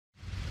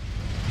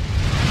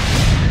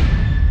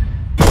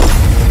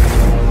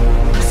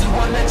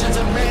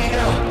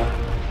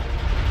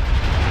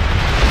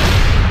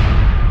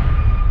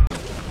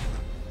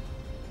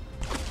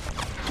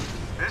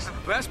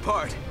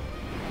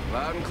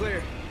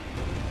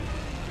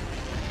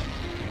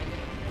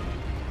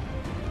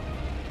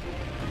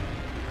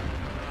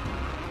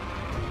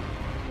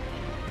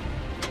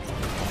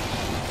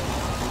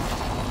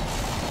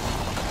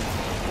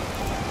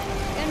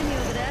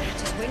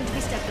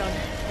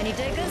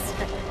us.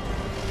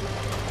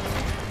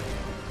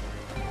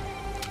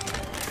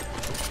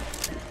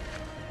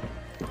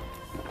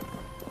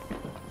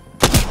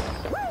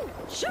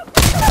 Shoot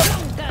the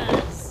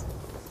plonkers!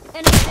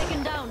 Enemy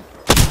taken down.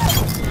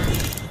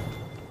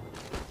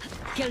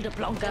 Killed a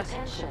plonker.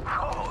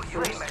 Oh, you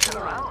ain't messing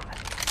around.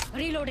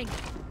 Reloading.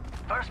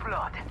 First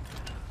blood.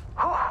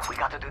 Whew, we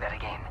got to do that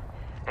again.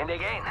 And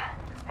again.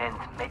 And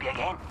maybe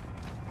again.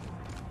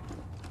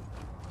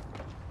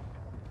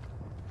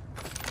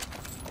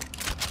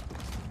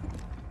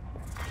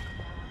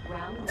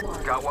 Round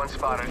 1. Got one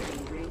spotted.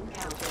 Ring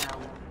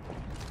countdown.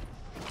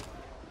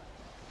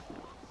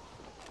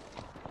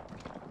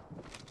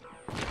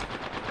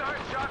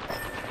 Third shot.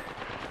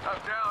 I'm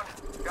down.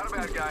 Got a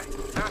bad guy.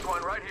 There's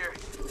one right here.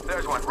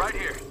 There's one right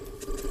here.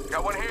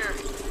 Got one here.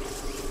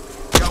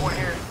 Got one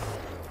here.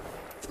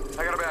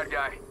 I got a bad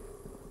guy.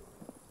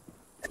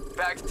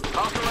 Back.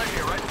 Also right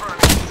here, right in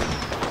front of me.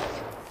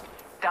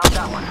 Down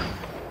that one.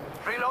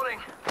 Reloading.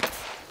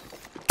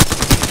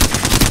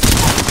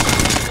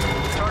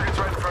 Target's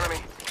right in front of me.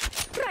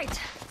 Right.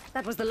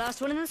 That was the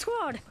last one in the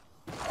squad.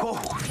 Whoa,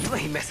 you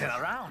ain't messing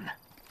around.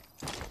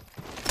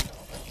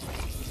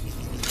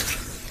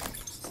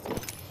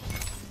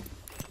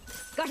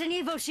 Got an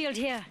Evo shield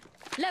here.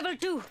 Level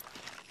 2.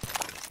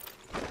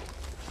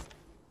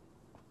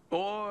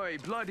 Oi,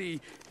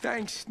 bloody.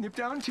 Thanks. Nip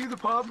down to the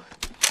pub.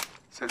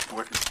 Says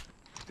Porter.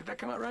 Did that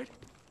come out right?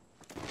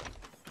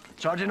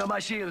 Charging on my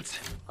shields.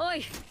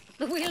 Oi,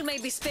 the wheel may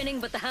be spinning,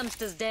 but the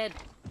hamster's dead.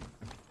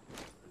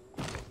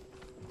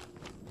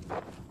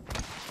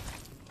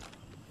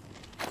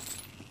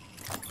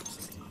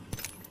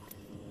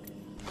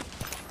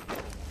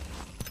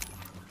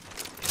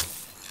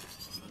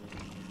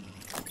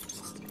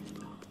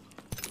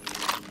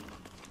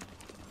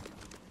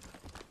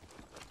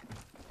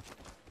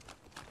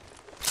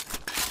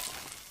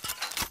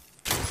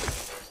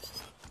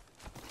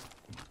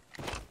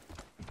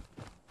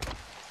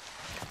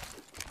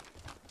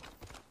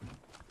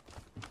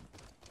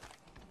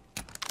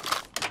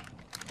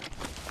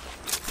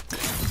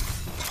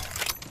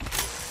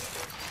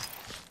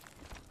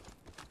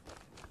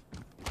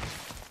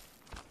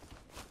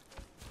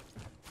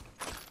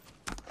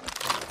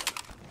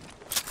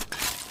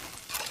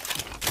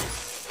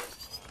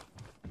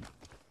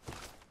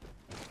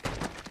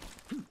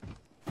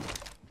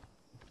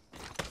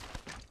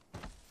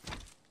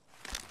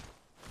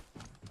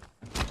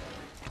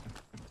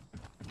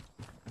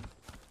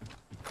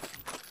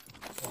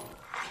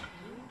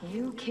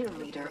 New kill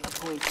leader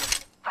appointed.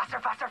 Faster,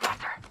 faster,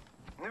 faster.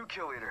 New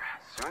kill leader.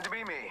 Soon to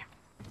be me.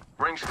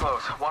 Ring's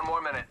close. 1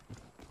 more minute.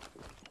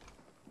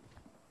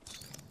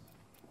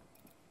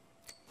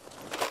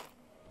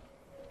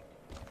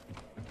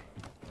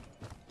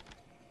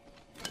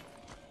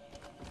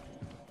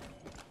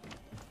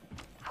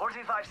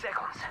 "45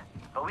 seconds,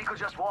 but we could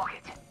just walk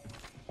it."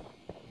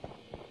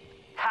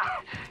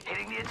 Ha!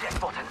 Hitting the eject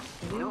button.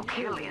 New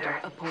kill leader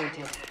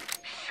appointed.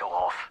 Show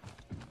off.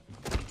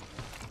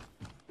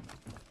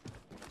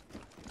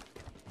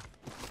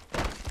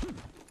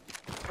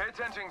 Pay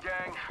attention,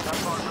 gang. Not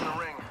far from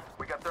the ring.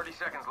 We got 30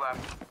 seconds left.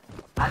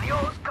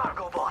 Adios,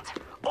 cargo bot.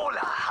 Hola,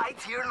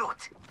 high-tier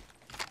loot.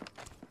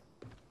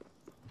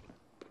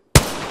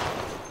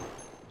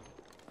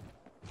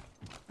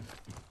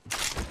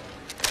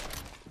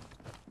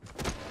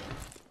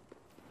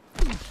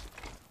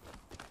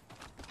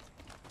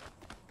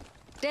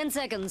 Ten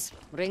seconds.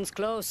 Ring's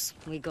close.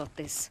 We got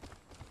this.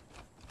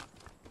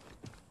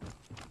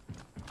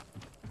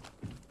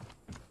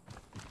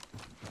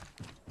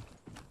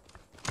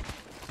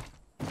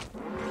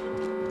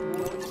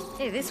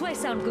 Hey, this way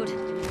sound good.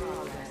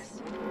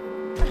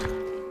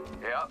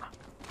 Yep.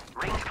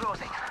 Ring's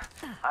closing.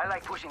 I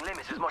like pushing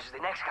limits as much as the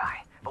next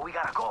guy, but we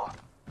gotta go.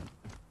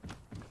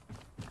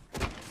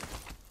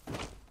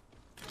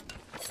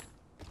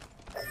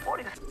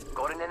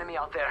 Got an enemy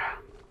out there.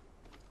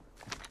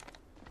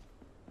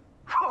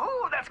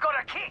 Woohoo! That's got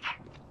a kick!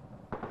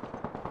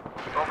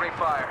 Opening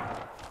fire.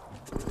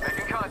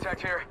 Making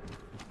contact here.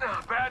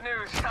 Bad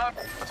news.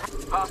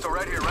 Hostile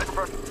right here, right in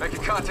front.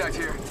 Making contact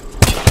here.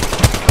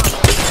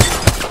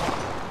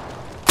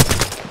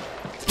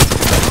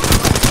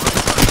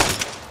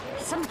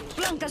 Some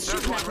plunkers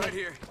shooting at me. Right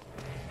here.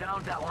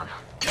 Down that one.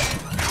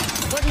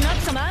 Putting up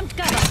some amped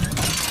cover.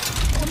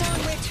 Come on,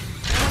 witch.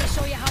 I want to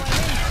show you how I win.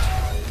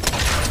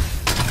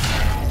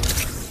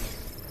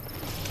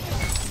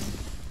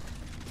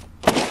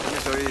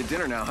 Guess I'll eat your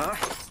dinner now, huh?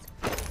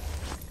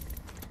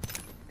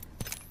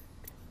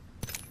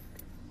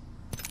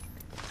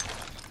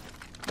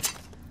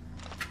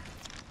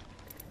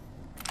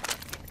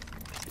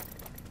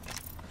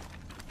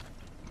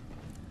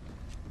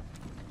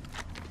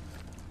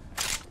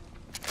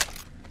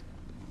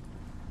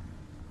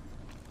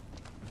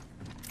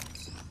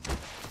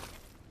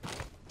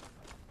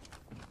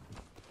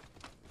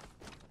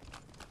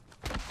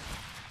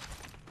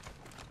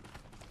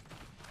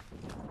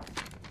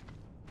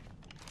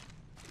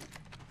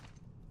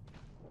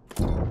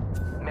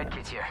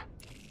 Medkit here.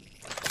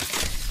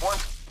 One.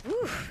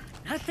 Ooh,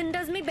 nothing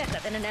does me better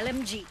than an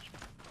LMG.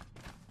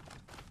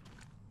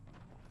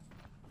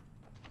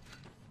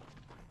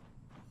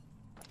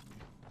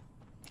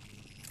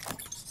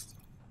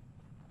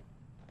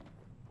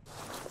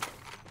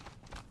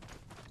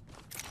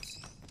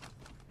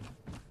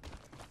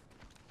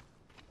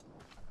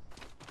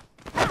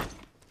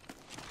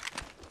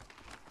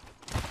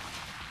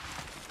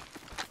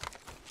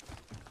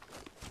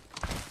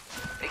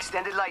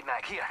 Extended light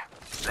mag here.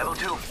 Level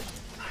 2.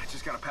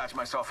 Just gotta patch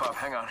myself up.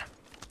 Hang on.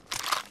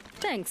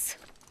 Thanks.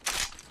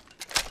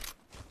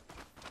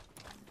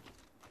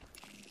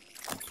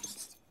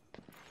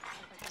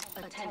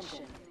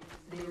 Attention.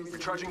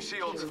 Recharging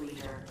shields.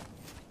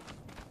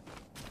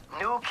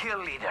 New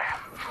kill leader.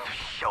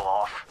 Show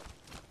off.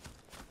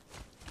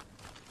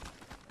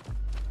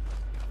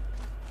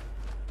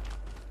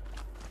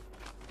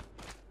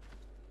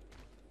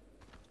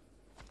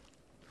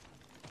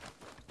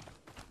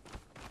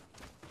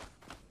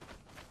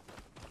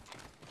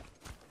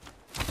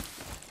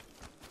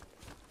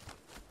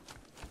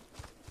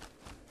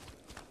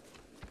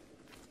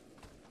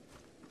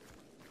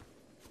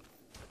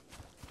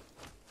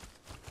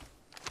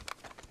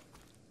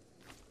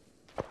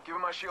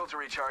 Giving my shields a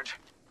recharge.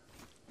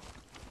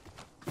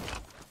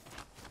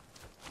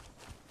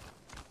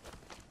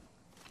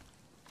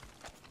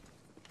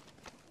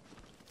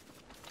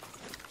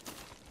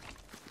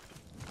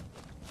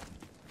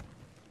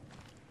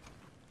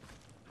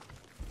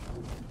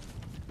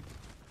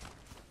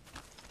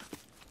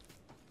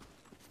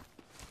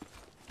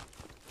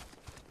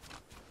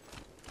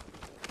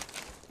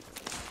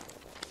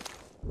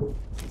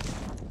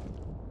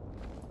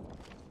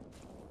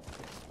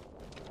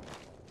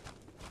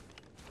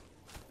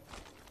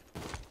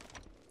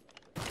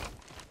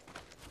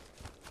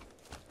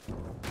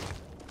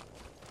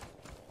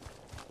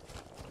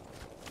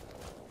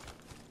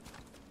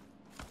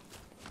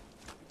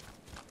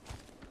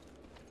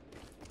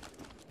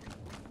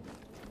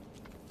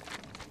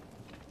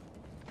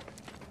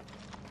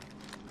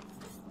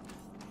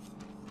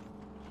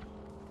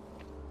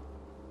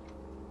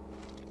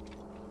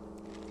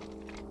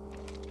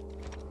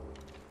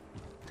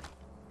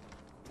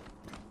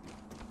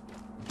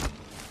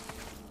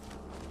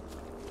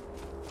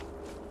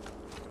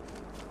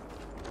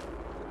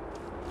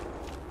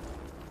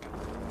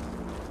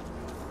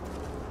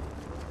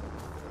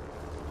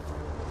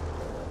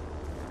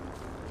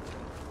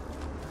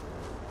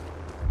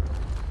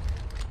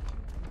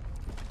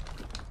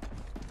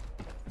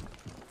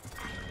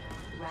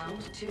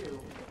 Round 2.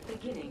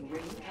 Beginning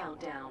ring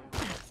countdown.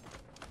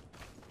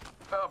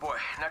 Oh boy,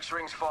 next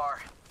ring's far.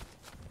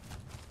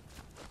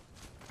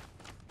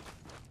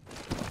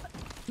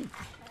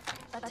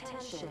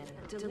 Attention.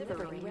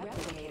 Delivering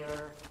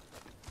replicator.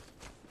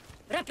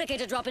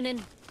 Replicator dropping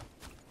in.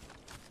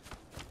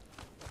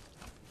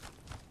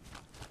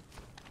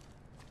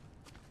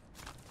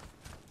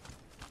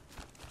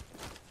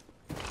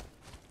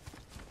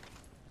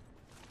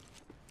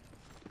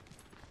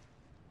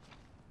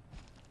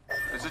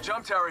 There's a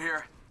jump tower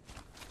here.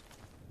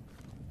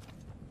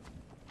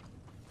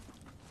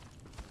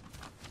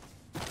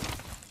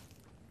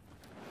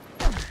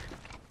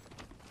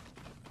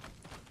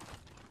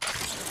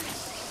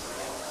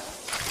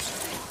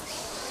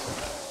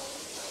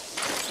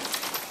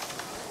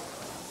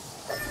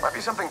 Might be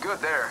something good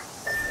there.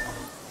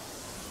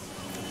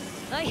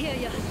 I hear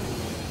you.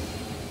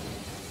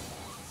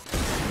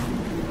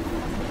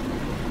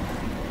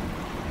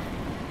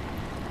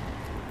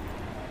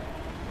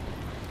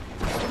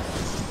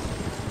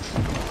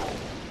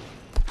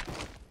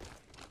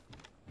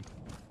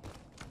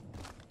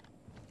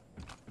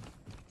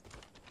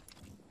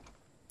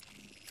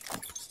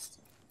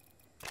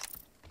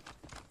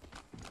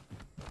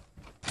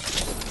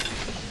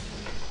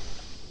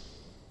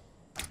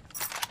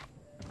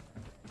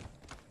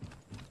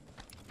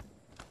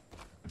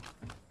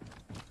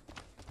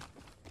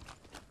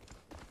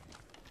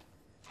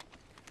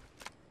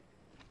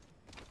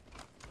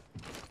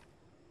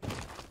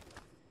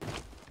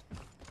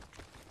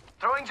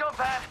 Throwing jump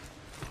pad.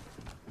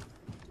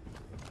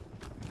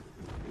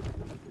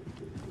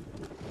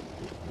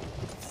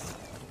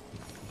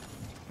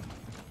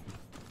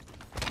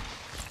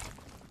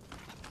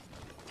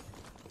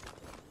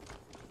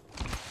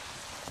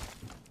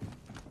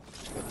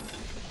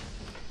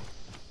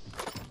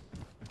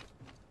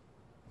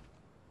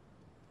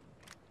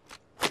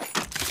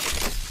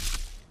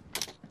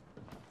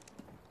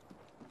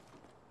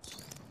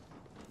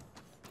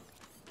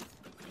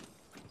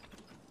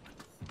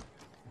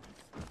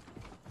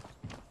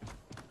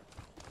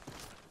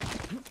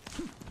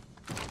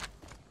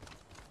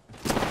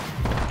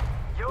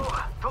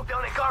 Took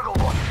down a cargo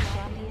one.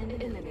 Champion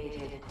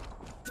eliminated.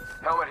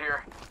 Helmet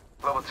here.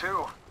 Level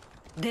 2.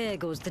 There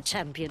goes the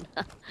champion.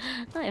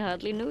 I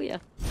hardly knew you.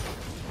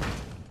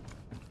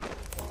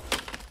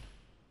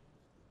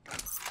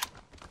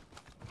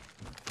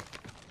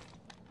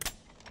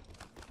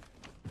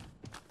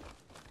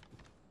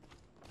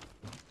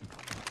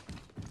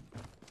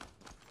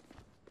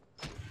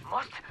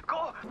 Must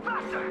go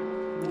faster.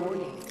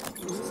 Warning.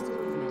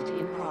 Movement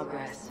in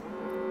progress.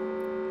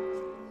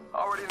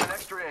 Already in the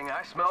next ring.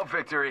 I smell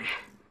victory.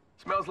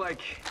 Smells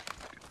like...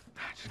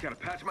 Just gotta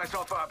patch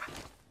myself up.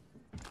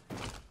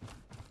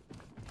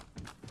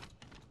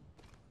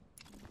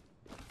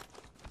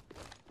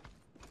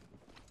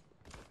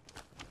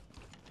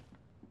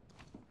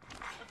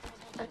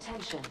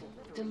 Attention.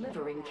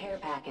 Delivering care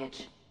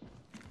package.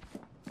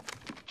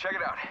 Check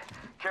it out.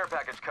 Care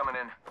package coming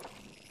in.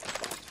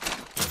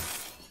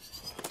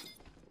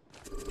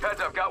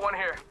 Heads up, got one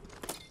here.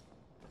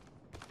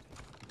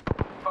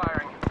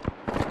 Firing.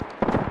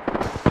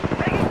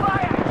 Taking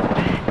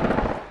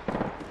fire!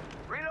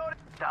 Reload.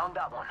 Down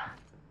that one.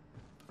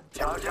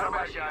 Charge out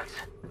my shots.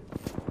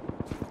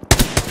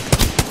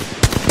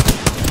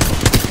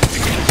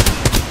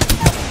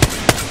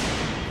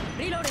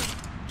 Reloading.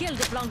 Kill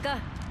the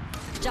Blanca.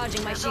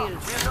 Charging my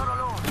shields. We're not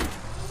alone.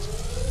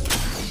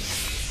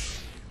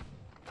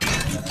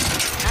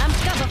 I'm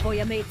cover for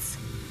you, mates.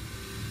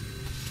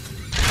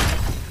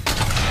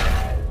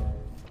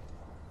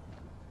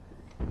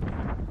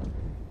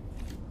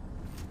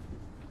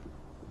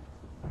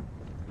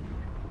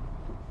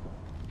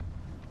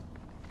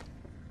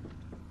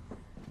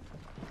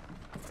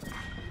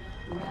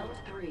 Round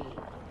 3.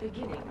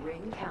 Beginning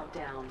ring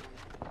countdown.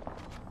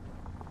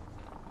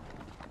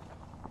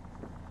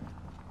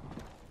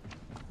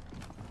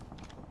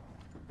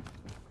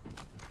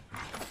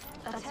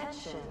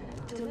 Attention,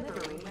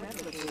 delivering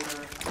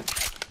replicator.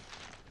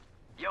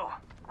 Yo,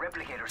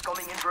 replicators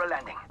coming in for a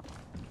landing.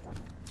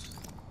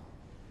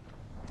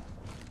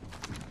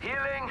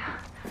 Healing.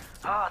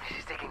 Ah, this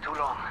is taking too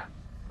long.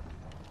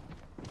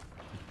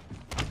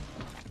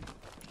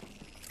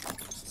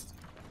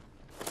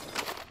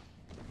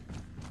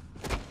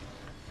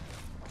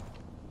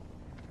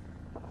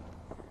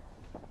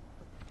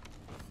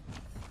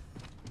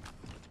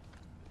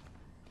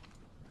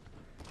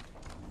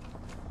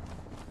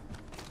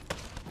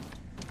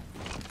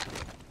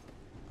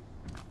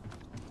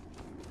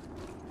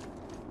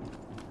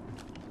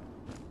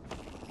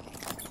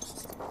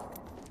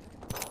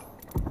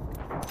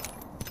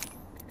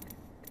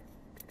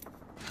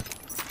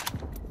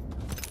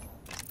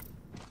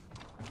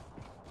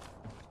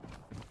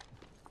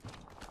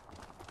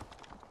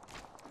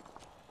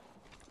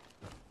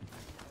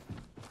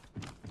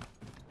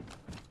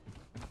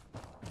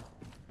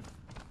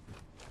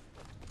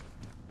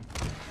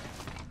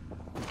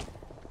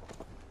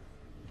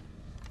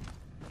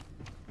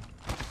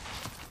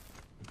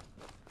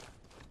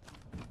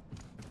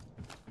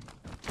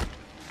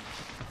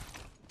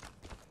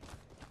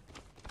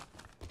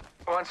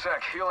 One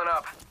sec, healing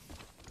up.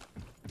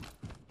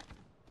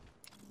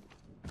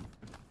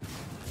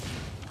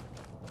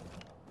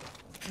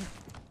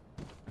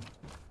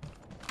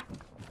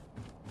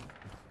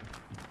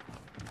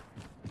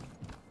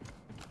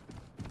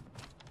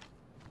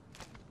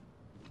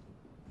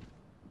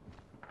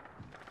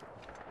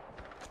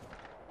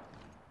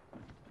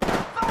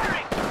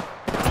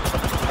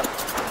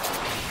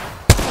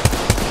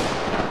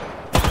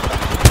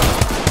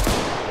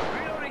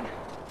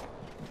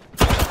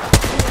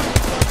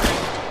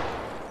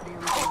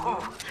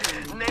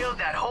 Nailed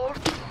that hole.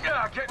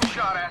 Yeah, getting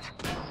shot at.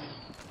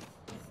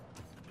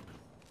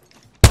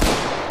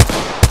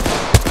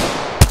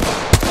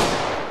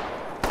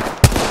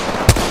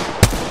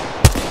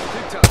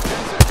 TikTok,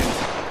 10 seconds.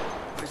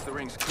 At least the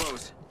ring's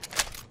close.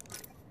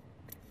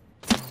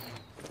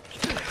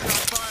 Shot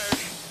fired.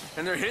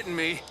 And they're hitting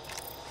me.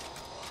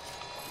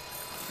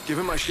 Give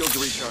him my shield to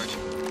recharge.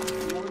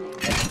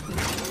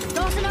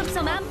 Tossing up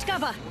some amped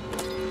cover.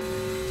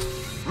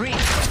 Ring.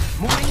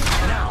 Moving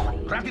now.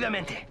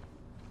 Rápidamente.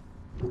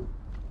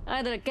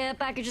 Either a care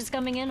package is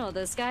coming in or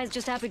the sky's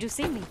just happy to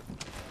see me.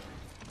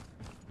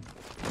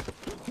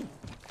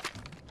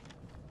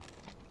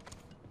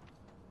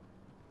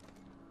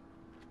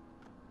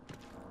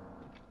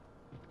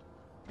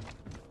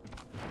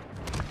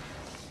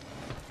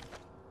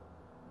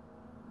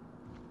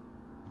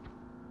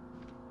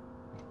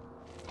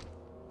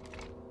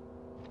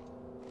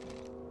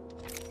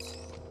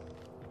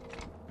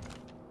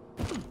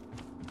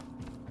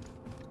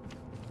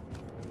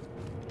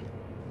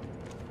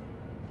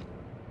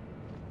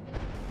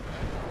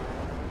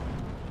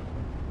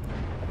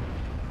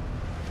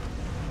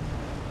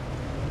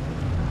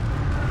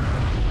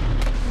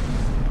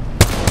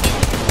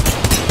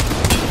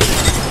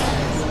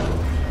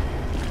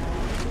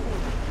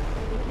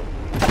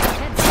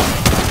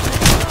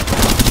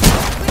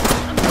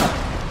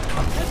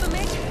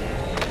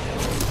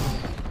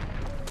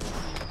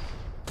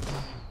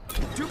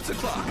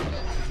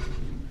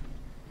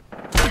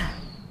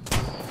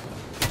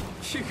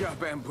 She got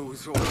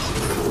bamboozled.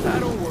 Ah,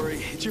 don't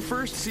worry. It's your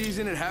first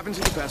season. It happens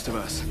to the best of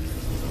us.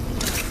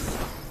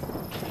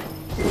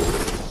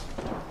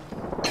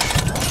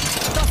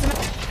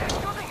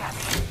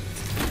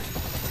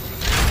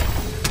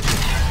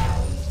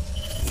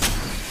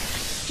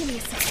 Give me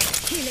a sec.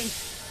 Healing.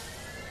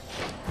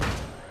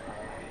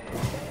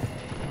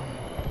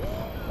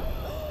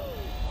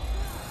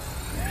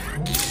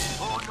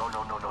 Oh, no.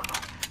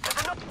 There's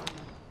enough.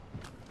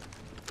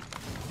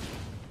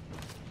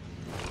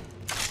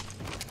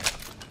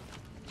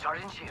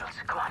 Sergeant Shields,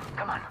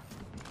 come on.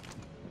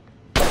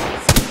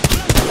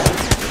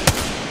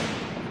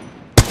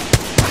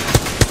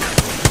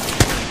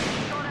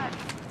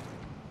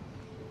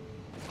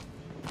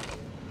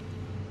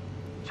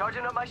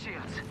 Charging up my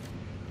shields.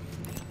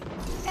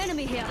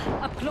 Enemy here,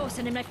 up close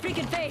and in my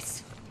freaking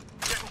face.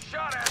 Getting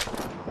shot at.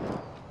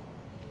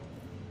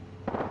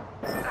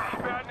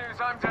 Bad news,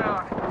 I'm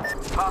down.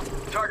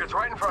 Target's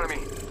right in front of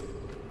me.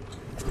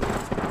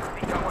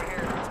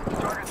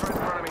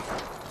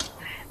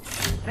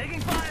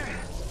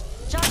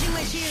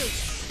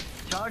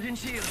 Charging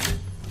shield.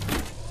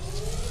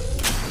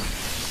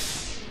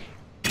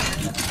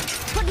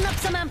 Putting up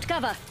some amped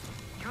cover.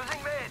 Using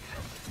meds.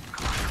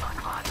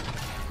 Come on.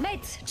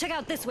 Mates, check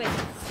out this way.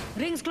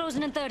 Ring's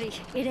closing in 30.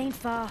 It ain't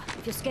far.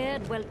 If you're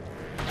scared, well,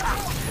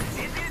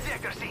 Here's the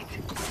ejector seat.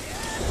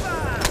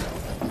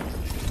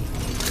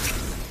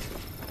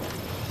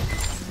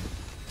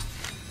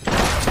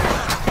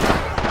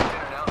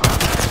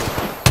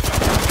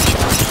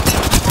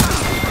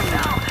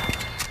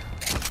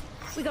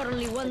 Yes, we got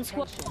only one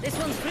squad. This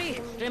one's free.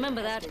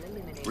 Remember that.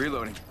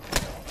 Reloading.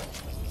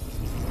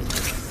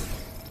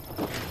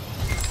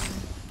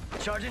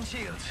 Charging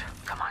shields.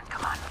 Come on.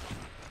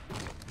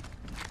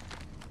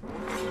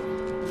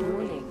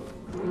 Warning.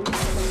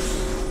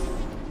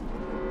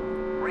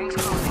 Ring's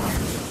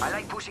closing. I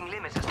like pushing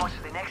limits as much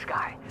as the next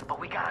guy, but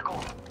we gotta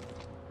go.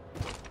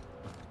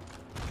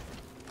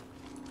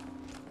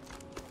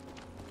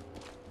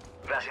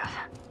 Gracias.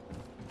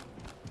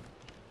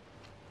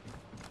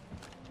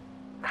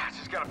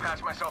 Just gotta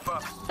patch myself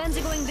up.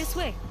 Fancy going this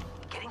way.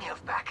 Getting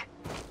health back.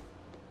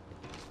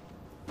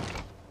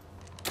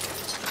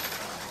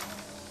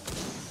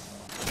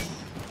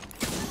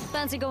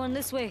 Fancy going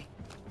this way.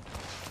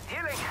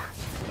 Healing.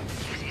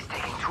 This is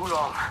taking too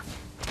long.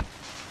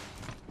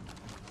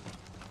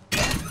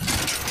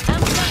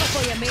 Amped cover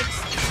for you, mates.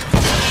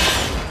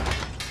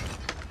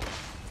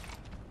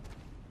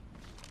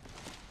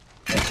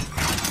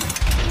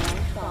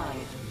 Round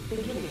 5.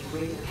 Beginning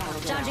ring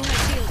countdown. Charging my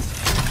shields.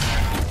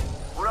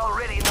 We're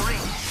already in the ring.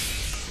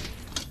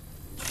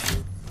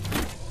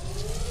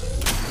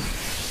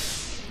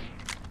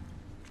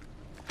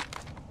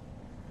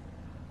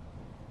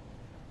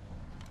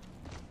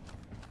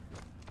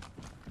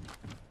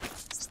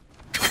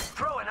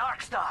 Throw an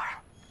arc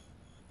star.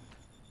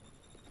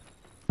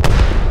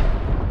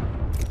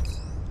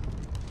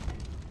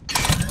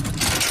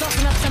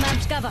 Tossing up some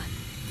amped cover.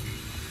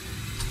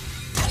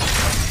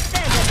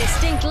 There's a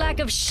distinct lack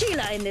of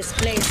Sheila in this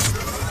place.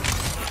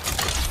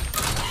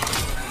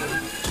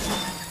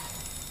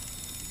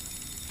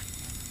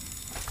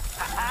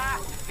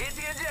 Hit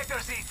the ejector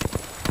seat.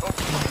 Oh,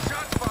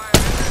 shots fired.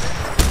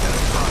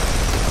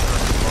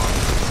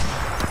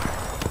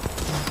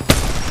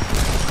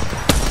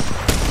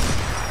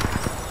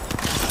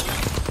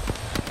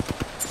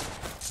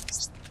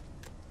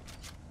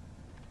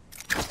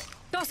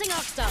 Tossing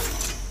arc star.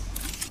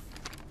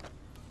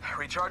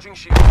 Recharging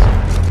shields.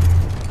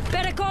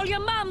 Better call your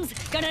mums.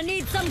 Gonna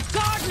need some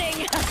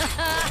gardening.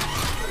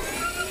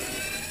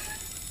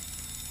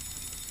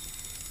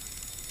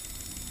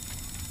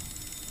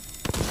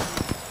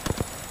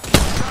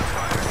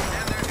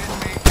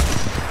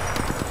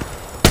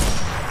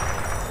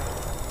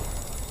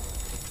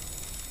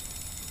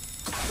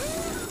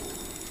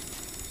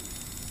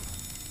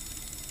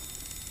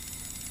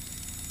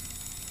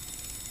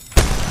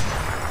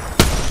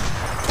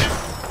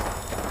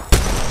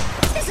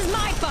 This is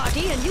my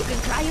party, and you can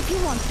cry if you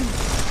want to.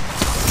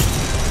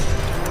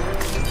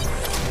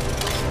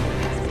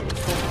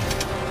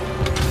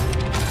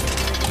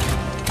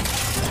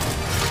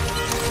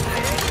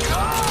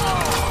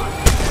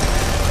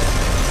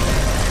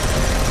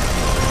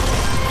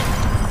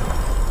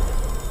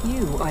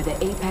 You are the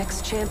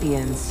Apex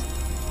champions.